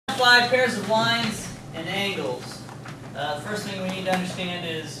modify pairs of lines and angles. The first thing we need to understand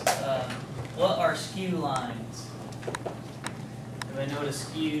is what are skew lines. Everybody know what a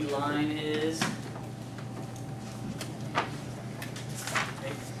skewed line is?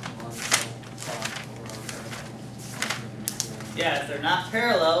 Yeah, if they're not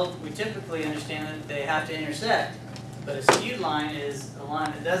parallel, we typically understand that they have to intersect. But a skewed line is a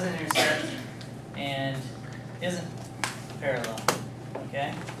line that doesn't intersect and isn't parallel.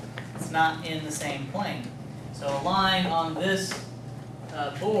 Okay? It's not in the same plane. So a line on this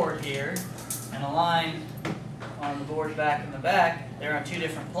board here and a line on the board back in the back, they're on two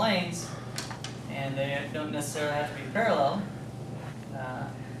different planes and they don't necessarily have to be parallel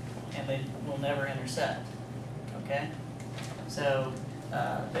and they will never intersect. Okay? So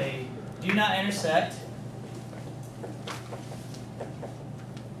they do not intersect.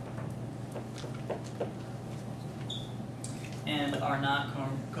 And are not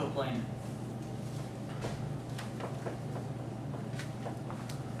coplanar.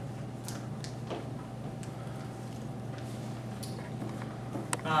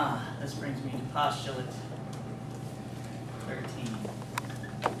 This brings me to postulate 13.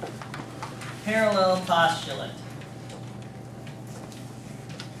 Parallel postulate.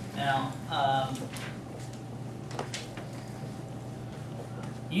 Now,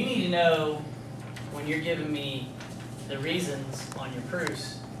 you need to know when you're giving me the reasons on your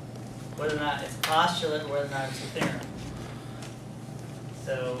proofs, whether or not it's a postulate or whether or not it's a theorem.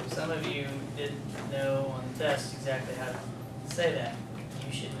 So some of you didn't know on the test exactly how to say that.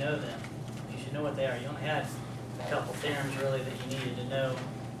 You should know them. You should know what they are. You only had a couple theorems really that you needed to know,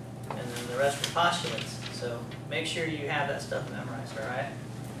 and then the rest were postulates. So make sure you have that stuff memorized, all right?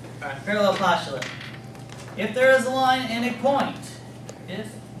 All right, parallel postulate. If there is a line and a point, if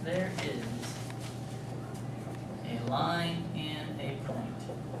there is a line and a point,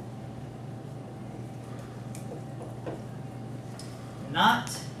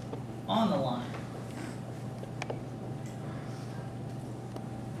 not on the line,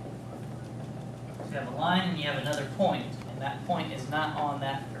 so you have a line and you have another point, and that point is not on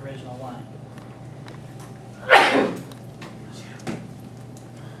that original line.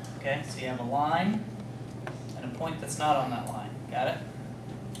 Okay, so you have a line and a point that's not on that line. Got it?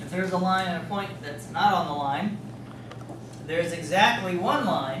 If there's a line and a point that's not on the line, there's exactly one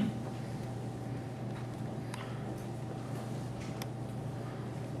line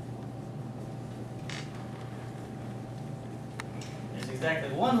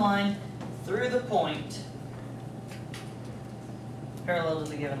through the point parallel to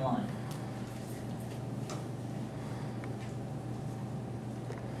the given line.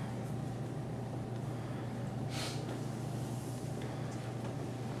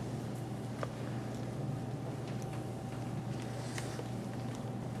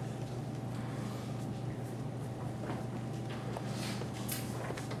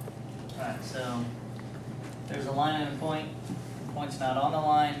 Alright, so there's a line and a point. The point's not on the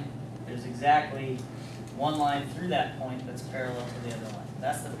line. There's exactly one line through that point that's parallel to the other line.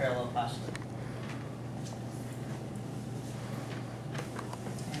 That's the parallel postulate.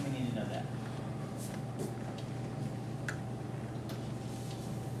 And we need to know that.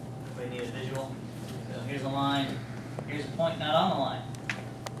 Everybody need a visual? So here's a line. Here's a point not on the line.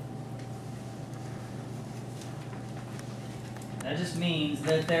 That just means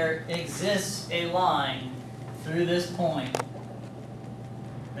that there exists a line through this point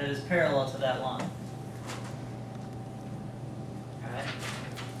that is parallel to that line. Alright?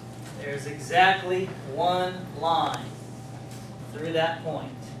 There's exactly one line through that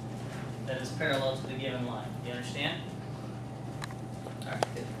point that is parallel to the given line. You understand? Alright,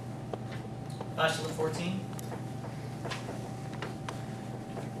 good. Postulate 14.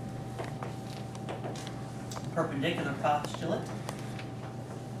 Perpendicular postulate.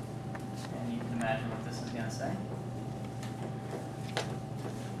 And you can imagine what this is going to say.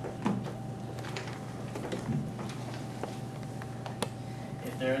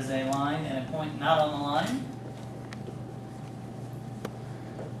 If there is a line and a point not on the line,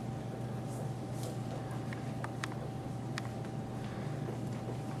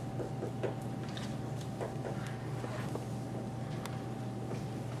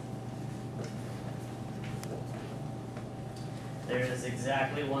 there is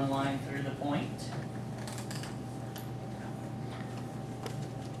exactly one line through the point.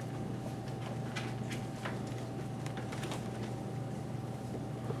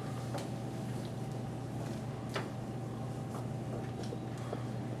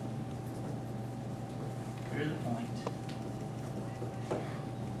 Through the point.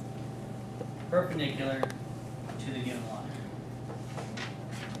 Perpendicular to the given line.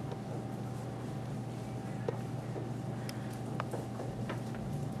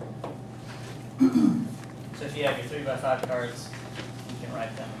 So if you have your 3x5 cards, you can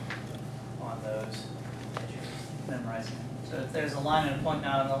write them on those as you're memorizing them. So if there's a line and a point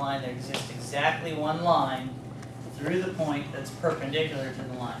not on the line, there exists exactly one line through the point that's perpendicular to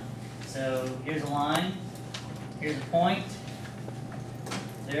the line. So here's a line, here's a point.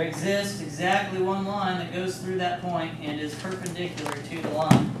 There exists exactly one line that goes through that point and is perpendicular to the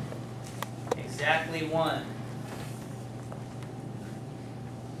line. Exactly one.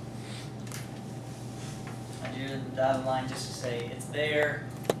 I drew the dotted line just to say it's there.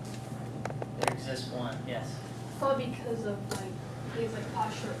 There exists one. Yes? Probably because of like things like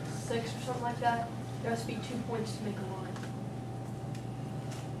postulate 6 or something like that. There has to be 2 points to make a line.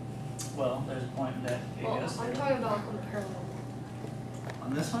 Well, there's a point that it Well, goes through. I'm talking about on the parallel one.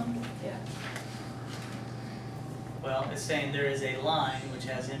 On this one? Yeah. Well, it's saying there is a line which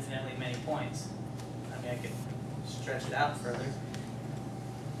has infinitely many points. I mean, I could stretch it out further.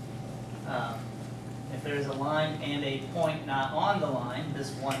 If there is a line and a point not on the line,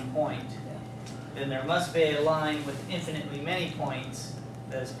 this one point, then there must be a line with infinitely many points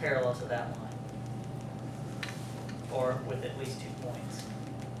that is parallel to that line. Or with at least 2 points.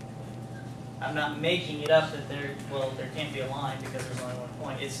 I'm not making it up that there can't be a line because there's only one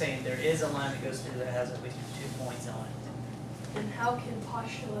point. It's saying there is a line that goes through that has at least 2 points on it. And how can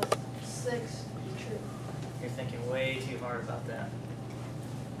postulate 6 be true? You're thinking way too hard about that.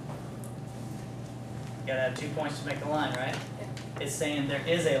 You gotta have 2 points to make a line, right? Yeah. It's saying there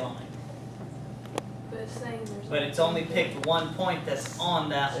is a line. But it's saying there's But it's only picked one point that's on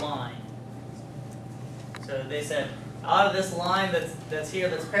that line. So they said, out of this line that's here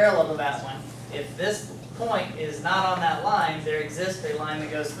that's parallel to that one, if this point is not on that line, there exists a line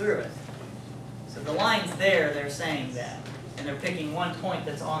that goes through it. So the line's there, they're saying that. And they're picking one point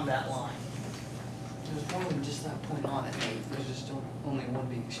that's on that line. There's more than just that point on it, Nate. There's just only one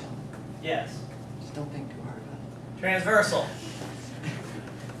being shown. Yes. Just don't think too hard about it. Transversal.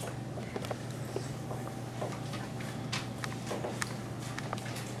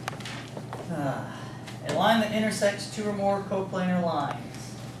 A line that intersects 2 or more coplanar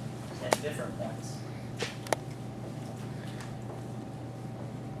lines at different points.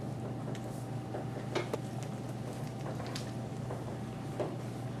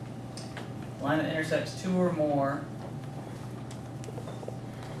 A line that intersects 2 or more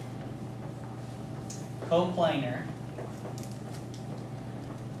coplanar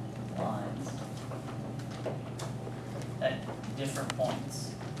lines at different points.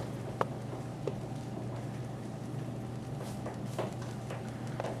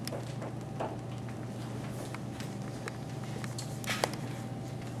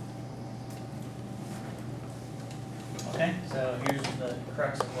 Okay, so here's the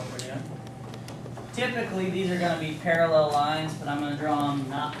crux of what we're doing. Typically, these are going to be parallel lines, but I'm going to draw them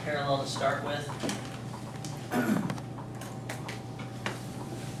not parallel to start with.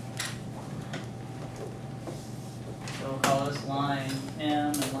 So we'll call this line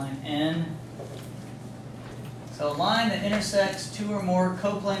M and line N. So a line that intersects 2 or more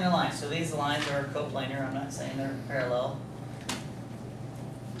coplanar lines. So these lines are coplanar, I'm not saying they're parallel.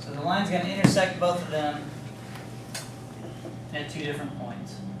 So the line's going to intersect both of them at 2 different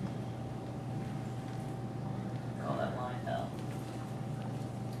points. Call that line L.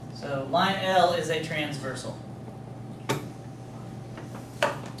 So line L is a transversal. Okay,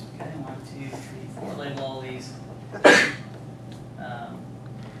 1, 2, 3, 4. Label all these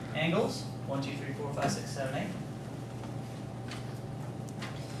angles. 1, 2, 3, 4, 5, 6, 7, 8.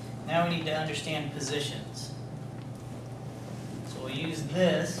 Now we need to understand positions. So we'll use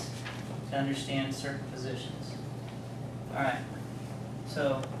this to understand certain positions. Alright,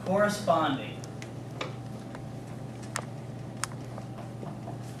 so corresponding.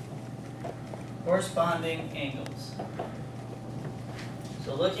 Corresponding angles.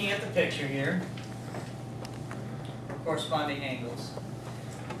 So looking at the picture here, corresponding angles.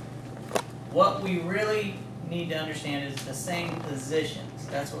 What we really need to understand is the same positions.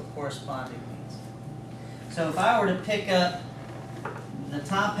 That's what corresponding means. So if I were to pick up the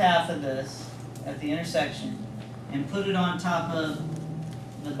top half of this at the intersection and put it on top of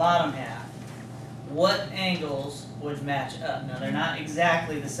the bottom half, what angles would match up? Now they're not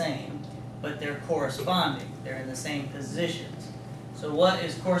exactly the same, but they're corresponding. They're in the same positions. So what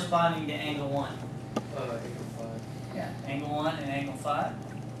is corresponding to angle 1? Angle 5. Yeah, angle 1 and angle 5.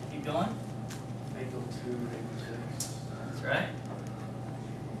 Keep going. Angle 2, angle 6. That's right.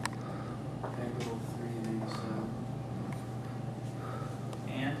 Angle 3, angle 7.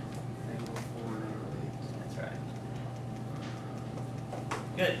 And Angle 4, angle 8. that's right.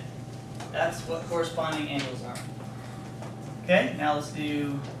 Good. That's what corresponding angles are. Okay, now let's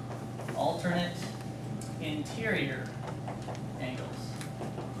do alternate interior angles.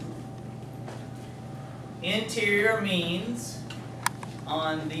 Interior means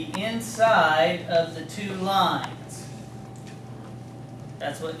on the inside of the two lines.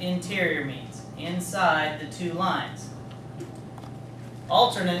 That's what interior means, inside the two lines.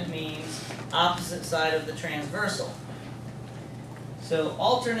 Alternate means opposite side of the transversal. So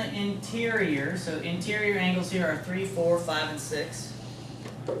alternate interior, so interior angles here are 3, 4, 5, and 6.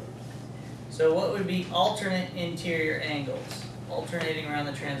 So what would be alternate interior angles? Alternating around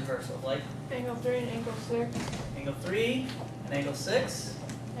the transversal, like Angle 3 and angle 6. angle 3 and angle 6,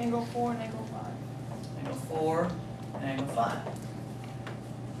 Angle 4 and angle 5. angle 4 and angle 5.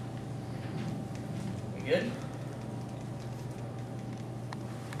 We good?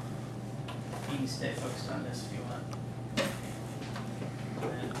 You can stay focused on this if you want.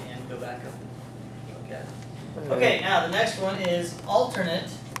 And at the end, go back up and look at it. Okay, now the next one is alternate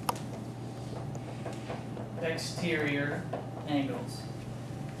exterior angles.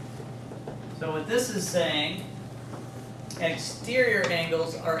 So what this is saying, exterior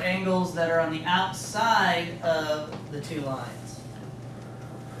angles are angles that are on the outside of the two lines.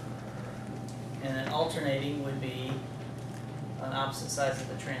 And then alternating would be on opposite sides of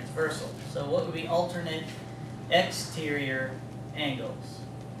the transversal. So what would be alternate exterior angles?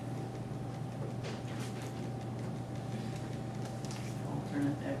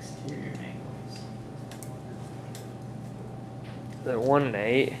 Alternate exterior angles. The 1 and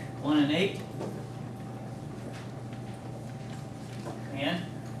 8. 1 and 8. And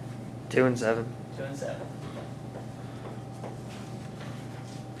 2 and 7. 2 and 7.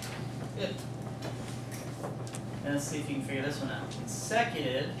 Good. Now let's see if you can figure this one out.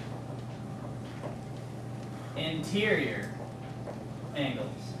 Consecutive interior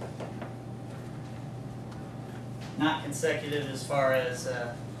angles. Not consecutive as far as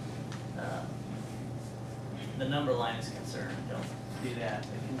the number line is concerned. Don't do that.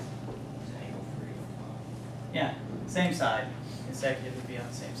 Yeah, same side. Consecutive would be on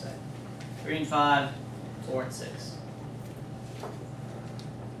the same side. 3 and 5, 4 and 6.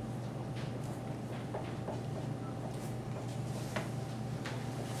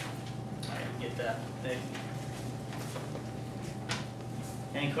 Alright, get that.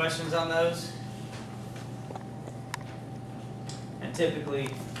 Any questions on those? And typically,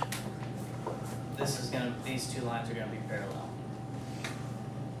 these two lines are gonna be parallel.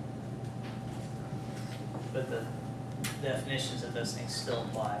 But the definitions of those things still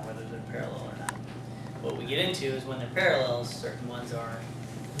apply, whether they're parallel or not. What we get into is when they're parallels, certain ones are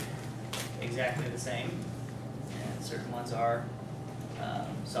exactly the same, and certain ones are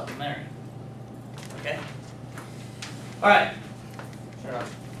supplementary. Okay? Alright. Shut up.